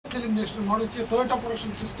waste elimination model, which is a Toyota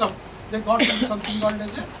production system. They got into something called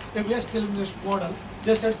as a waste elimination model.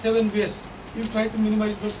 They said 7 ways. You try to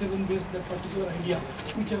minimize those 7 ways, that particular idea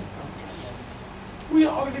which has come. We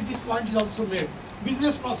already, this point is also made.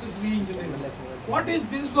 Business process re-engineering. What is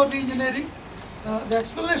business process re-engineering? The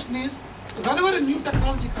explanation is, whenever a new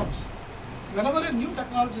technology comes,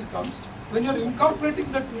 when you are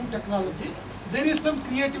incorporating that new technology, there is some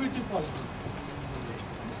creativity possible.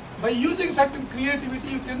 By using certain creativity,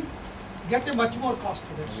 you can get a much more cost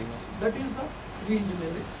reduction. That is the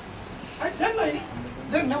re-engineering. And then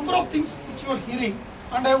there are a number of things which you are hearing,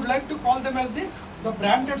 and I would like to call them as the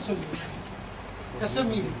branded solutions.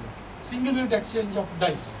 SMED, single unit exchange of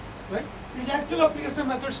dice. Right? It is actual application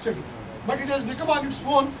method study, but it has become on its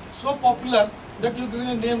own so popular that you have given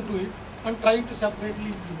a name to it and trying to separately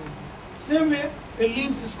implement it. Same way, a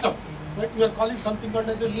lean system. Right? We are calling something called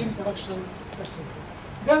as a lean production, etc.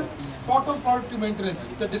 Then total productive maintenance,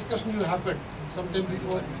 the discussion you happened sometime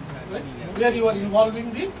before, right? Where you are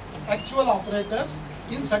involving the actual operators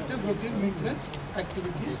in certain routine maintenance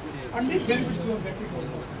activities and the benefits you are getting out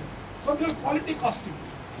of it. So your quality costing.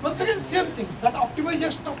 Once again, same thing, that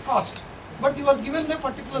optimization of cost. But you are given a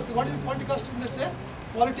particular thing. What is quality costing? They say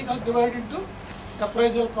quality cost divided into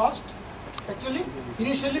appraisal cost, actually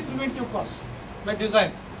initially preventive cost by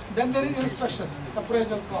design. Then there is inspection,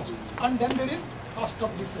 appraisal cost, and then there is cost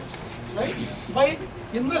of defects, right? By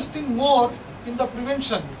investing more in the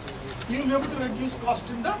prevention, you will be able to reduce cost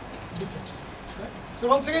in the defects. Right? So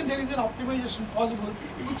once again, there is an optimization possible,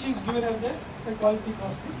 which is given as a quality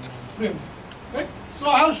costing framework. Right? So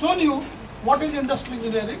I have shown you what is industrial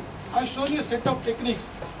engineering. I have shown you a set of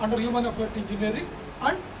techniques under human effort engineering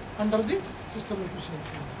and under the system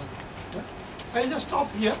efficiency. Right? I will just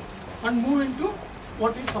stop here and move into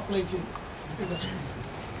what is supply chain industry.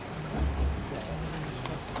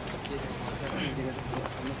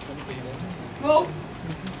 Now,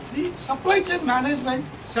 the supply chain management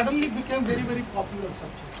suddenly became very, very popular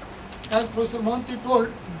subject. As Professor Mohanty told,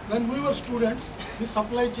 when we were students, the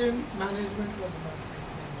supply chain management was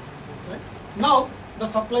not. Right? Now, the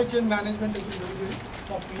supply chain management is a very, very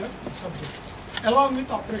popular subject, along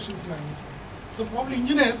with operations management. So, probably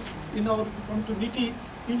engineers, if we come to NITI,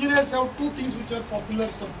 engineers have two things which are popular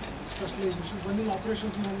specializations. One is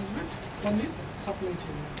operations management, one is supply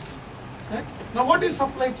chain management. Right? Now, what is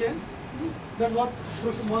supply chain? That's what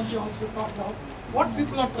Professor Mohanty also talked about. What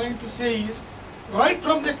people are trying to say is, right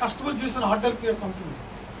from the customer gives an order to your company,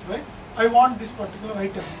 right? I want this particular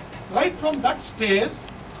item. Right from that stage,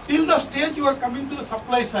 till the stage you are coming to the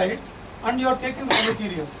supply side and you are taking raw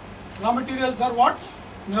materials. Raw materials are what?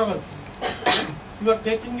 Minerals. You are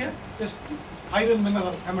taking a iron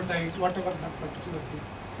mineral, hematite, whatever that particular thing,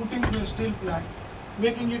 putting to a steel plant,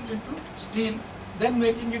 making it into steel, then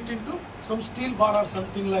making it into some steel bar or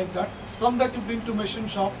something like that. From that you bring to machine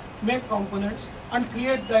shop, make components and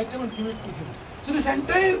create the item and give it to him. So this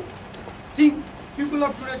entire thing, people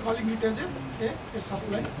are today calling it as a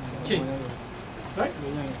supply chain. Right?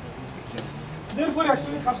 Therefore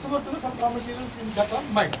actually customer to the some raw materials in that are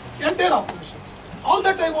mine. Entire operations. All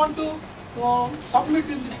that I want to submit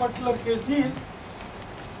in this particular case is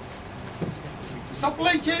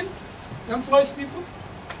supply chain employs people.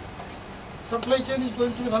 Supply chain is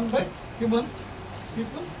going to be run by human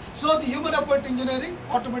people. So the human effort engineering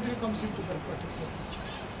automatically comes into that particular picture.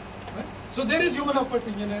 Right? So there is human effort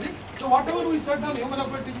engineering. So whatever we said on human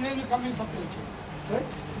effort engineering will come in supply chain. Right?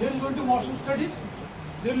 There is going to be motion studies.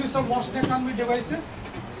 There will be some motion economy devices.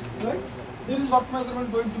 Right? There is work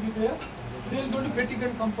measurement going to be there. There is going to be fatigue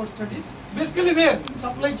and comfort studies. Basically where in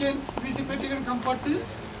supply chain we see fatigue and comfort is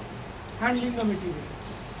handling the material.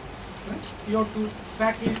 Right? You have to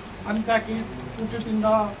pack it, unpack it, put it in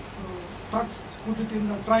the trucks, put it in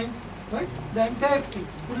the trains, right? The entire thing,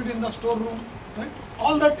 put it in the storeroom, right?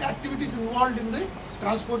 All that activities involved in the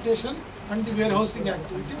transportation and the warehousing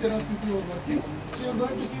activity. There are people who are working. So you are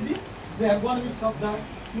going to see the ergonomics of that.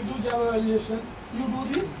 You do job evaluation, you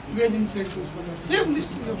do the wage incentives for that. Same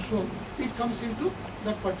list we have shown, it comes into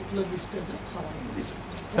that particular list as a summary.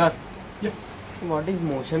 Sir, yeah. What is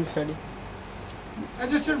motion study?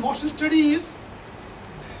 As I said, motion study is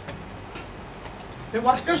a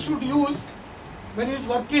worker should use, when he is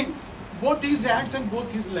working, both his hands and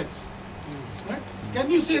both his legs. Right? Can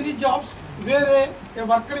you see any jobs where a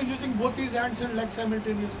worker is using both his hands and legs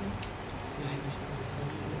simultaneously?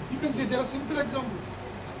 You can see there are simple examples.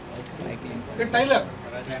 A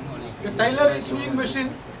tailor is sewing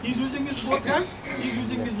machine, he is using his both hands, he is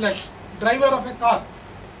using his legs. Driver of a car,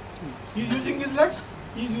 he is using his legs,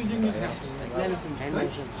 he is using his hands. Right?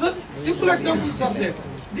 So simple examples are there.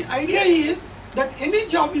 The idea is that any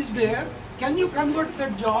job is there can you convert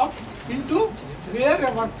that job into where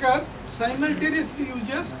a worker simultaneously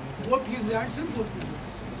uses both his hands and both his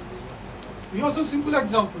legs? We have some simple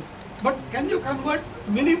examples, but can you convert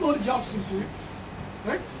many more jobs into it,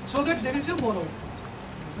 right? So that there is a more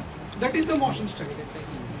output. That is the motion study.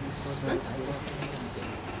 Right?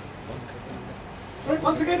 Right?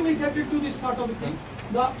 Once again, we get into this sort of a thing.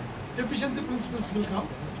 The efficiency principles will come.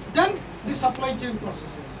 Then the supply chain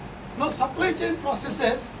processes. Now, supply chain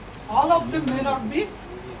processes, all of them may not be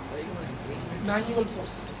manual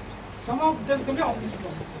processes. Some of them can be office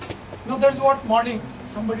processes. Now, that's what morning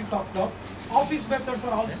somebody talked of. Office methods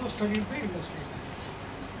are also studied by industry.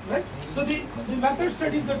 Right? So the method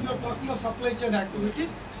studies that we are talking of supply chain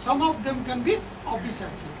activities, some of them can be office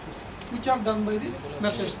activities, which are done by the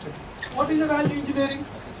method study. What is the value engineering?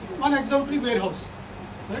 One example is warehouse.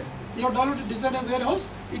 Right? You have to design a warehouse,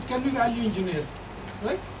 it can be value engineered,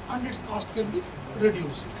 right? And its cost can be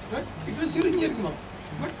reduced. Right? It will civil engineering work,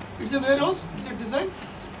 but it's a warehouse, it's a design,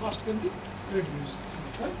 cost can be reduced.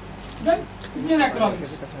 Right? Then Indian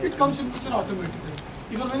economics, it comes in picture automatically.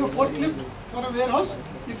 If you are making a forklift for a warehouse,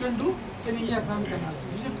 you can do an economic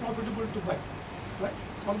analysis. Is it profitable to buy, right,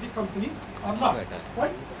 for the company or not?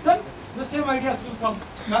 Right? Then the same ideas will come.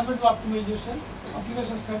 Mathematical optimization,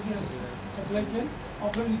 application strategies, supply chain,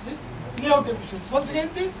 optimization, layout efficiency. Once again,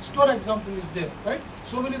 the store example is there, right?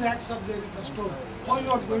 So many racks are there in the store. How you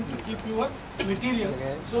are going to keep your materials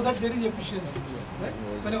so that there is efficiency, right?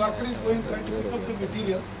 When a worker is going to pick up the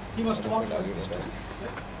materials, he must walk less distance.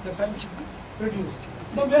 Right? The time should be reduced.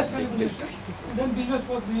 The waste elimination, then business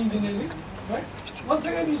process re-engineering, right? Once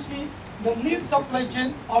again, you see the lean supply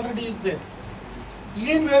chain already is there.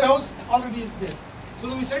 Lean warehouse already is there.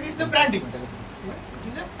 So we said it's a branding. Right?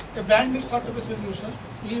 It is a branded sort of a solution.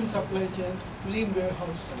 Lean supply chain, lean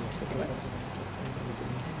warehouse. Right?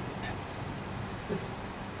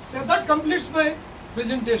 So that completes my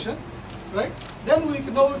presentation. Right? Then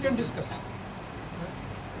now we can discuss. Right?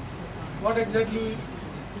 What exactly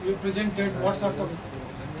we presented, what sort of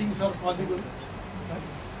things are possible. Right?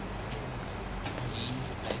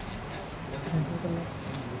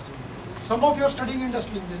 Some of you are studying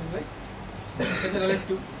industrial engineering, right? As an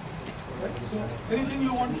elective. Right? So, anything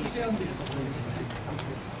you want to say on this?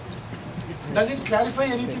 Does it clarify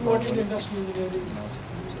anything what is industrial engineering?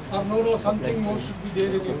 Or no, something more should be there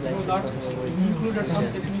in it, no, not included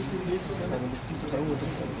some techniques in this?